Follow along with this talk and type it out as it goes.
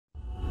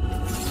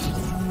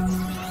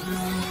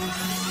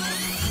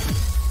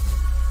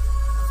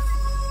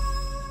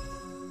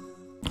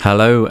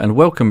Hello and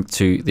welcome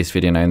to this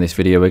video. Now in this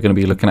video we're going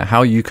to be looking at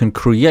how you can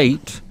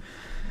create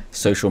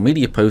social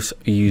media posts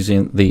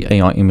using the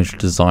AI image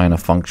designer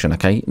function.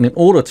 Okay, and in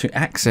order to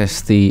access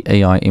the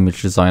AI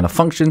image designer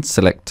function,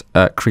 select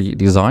create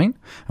design,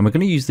 and we're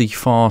going to use the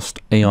fast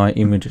AI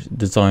image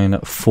designer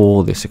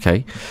for this.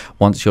 Okay,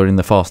 once you're in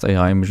the fast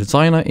AI image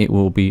designer, it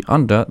will be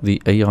under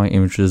the AI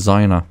image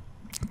designer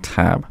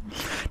tab.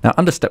 Now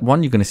under step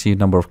 1 you're going to see a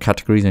number of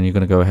categories, and you're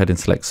going to go ahead and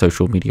select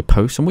social media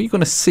posts, and what you're going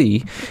to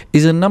see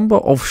is a number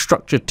of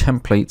structured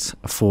templates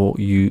for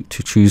you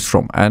to choose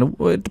from, and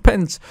it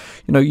depends,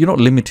 you're not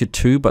limited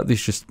to, but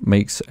this just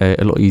makes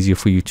a lot easier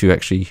for you to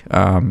actually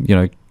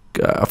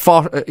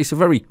it's a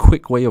very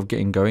quick way of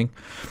getting going.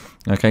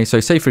 Okay, so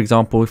say for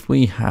example if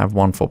we have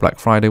one for Black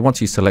Friday,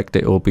 once you select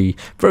it, it will be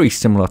very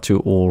similar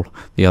to all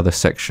the other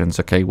sections.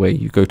 Okay, where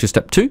you go to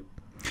step 2,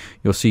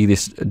 you'll see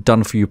this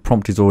done for you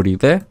prompt is already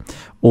there.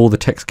 All the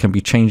text can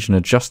be changed and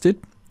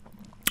adjusted,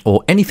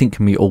 or anything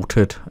can be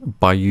altered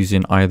by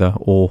using either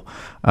or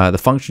the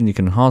function. You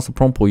can enhance the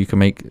prompt, or you can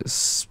make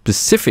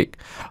specific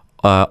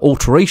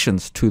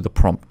alterations to the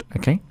prompt.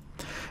 Okay,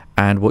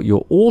 and what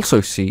you'll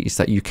also see is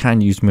that you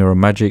can use Mirror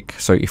Magic.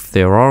 So if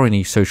there are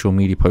any social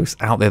media posts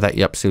out there that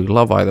you absolutely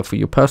love, either for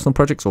your personal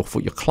projects or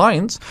for your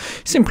clients,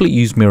 simply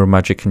use Mirror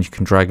Magic and you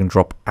can drag and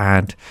drop,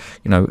 and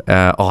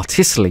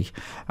Artistically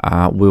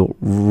will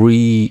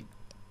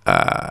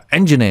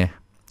engineer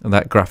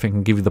that graphic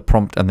and give you the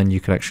prompt, and then you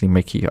can actually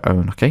make it your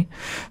own. Okay,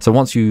 so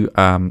once you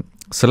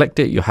select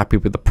it, you're happy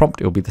with the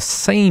prompt, it'll be the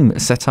same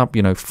setup.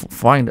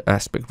 Find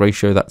aspect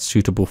ratio that's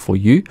suitable for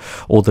you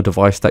or the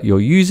device that you're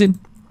using.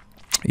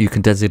 You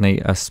can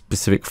designate a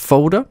specific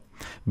folder,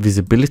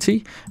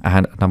 visibility,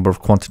 and a number of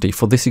quantity.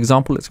 For this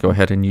example, let's go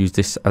ahead and use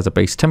this as a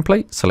base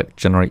template. Select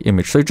generate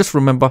image. So just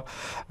remember,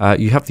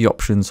 you have the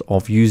options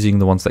of using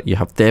the ones that you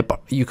have there,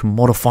 but you can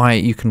modify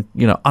it. You can,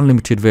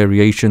 unlimited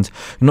variations.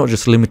 You're not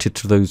just limited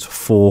to those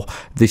 4.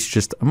 This is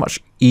just a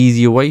much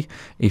easier way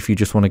if you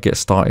just want to get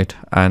started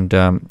and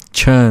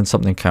churn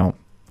something out.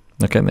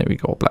 Okay, and there we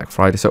go, Black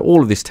Friday. So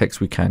all of this text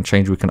we can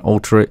change, we can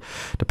alter it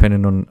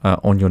depending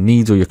on your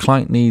needs or your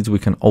client needs. We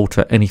can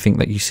alter anything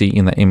that you see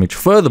in that image.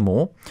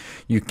 Furthermore,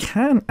 you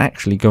can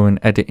actually go and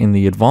edit in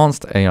the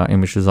advanced AI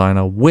image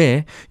designer,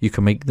 where you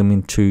can make them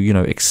into,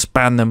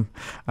 expand them.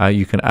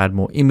 You can add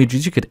more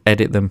images. You could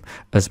edit them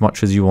as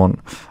much as you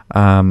want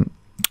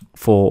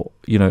for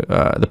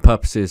the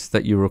purposes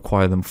that you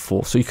require them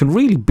for, so you can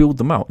really build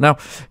them out. Now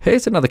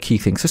here's another key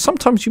thing. So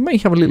sometimes you may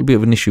have a little bit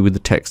of an issue with the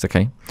text.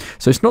 Okay,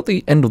 so it's not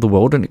the end of the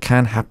world, and it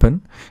can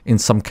happen in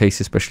some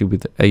cases, especially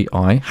with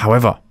AI.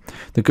 However,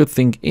 the good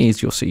thing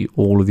is you'll see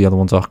all of the other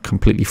ones are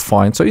completely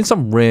fine. So in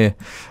some rare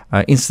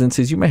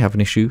instances you may have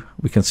an issue,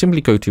 we can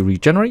simply go to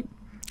regenerate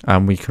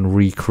and we can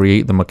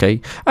recreate them. Okay,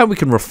 and we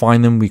can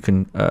refine them, we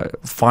can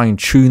fine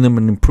tune them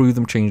and improve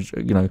them, change,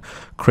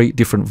 create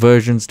different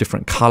versions,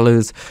 different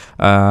colors,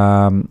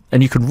 and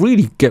you can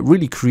really get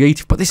really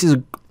creative. But this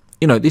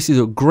is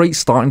a great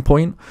starting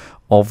point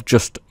of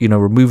just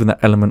removing that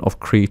element of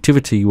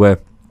creativity, where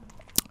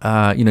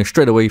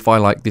straight away, if I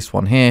like this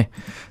one here,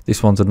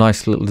 this one's a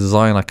nice little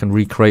design, I can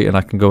recreate and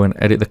I can go and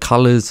edit the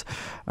colors,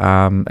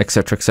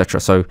 etc, etc.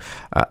 So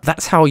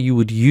that's how you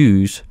would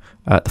use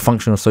the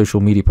function of social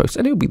media posts,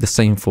 and it'll be the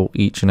same for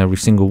each and every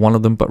single one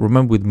of them. But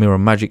remember, with Mirror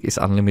Magic, it's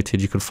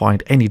unlimited. You can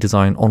find any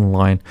design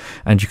online,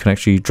 and you can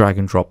actually drag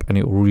and drop, and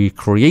it will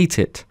recreate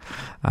it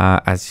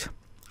as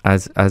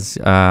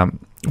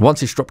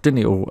once it's dropped in,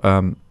 it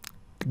will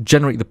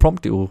generate the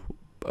prompt. It will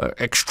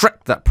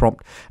extract that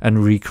prompt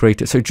and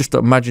recreate it. So just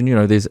imagine,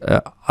 there's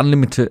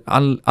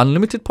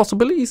unlimited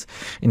possibilities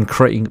in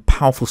creating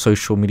powerful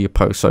social media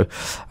posts. So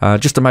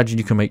just imagine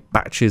you can make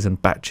batches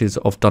and batches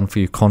of done for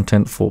you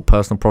content for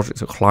personal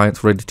projects or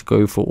clients, ready to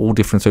go for all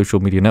different social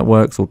media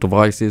networks or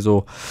devices,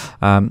 or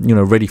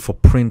ready for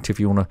print if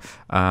you want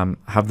to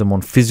have them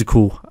on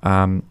physical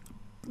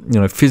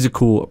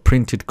physical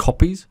printed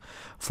copies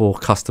for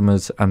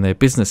customers and their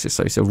businesses.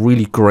 So it's a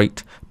really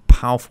great,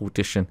 powerful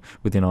addition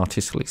within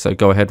Artistically. So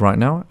go ahead right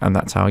now, and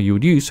that's how you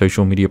would use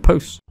social media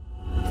posts.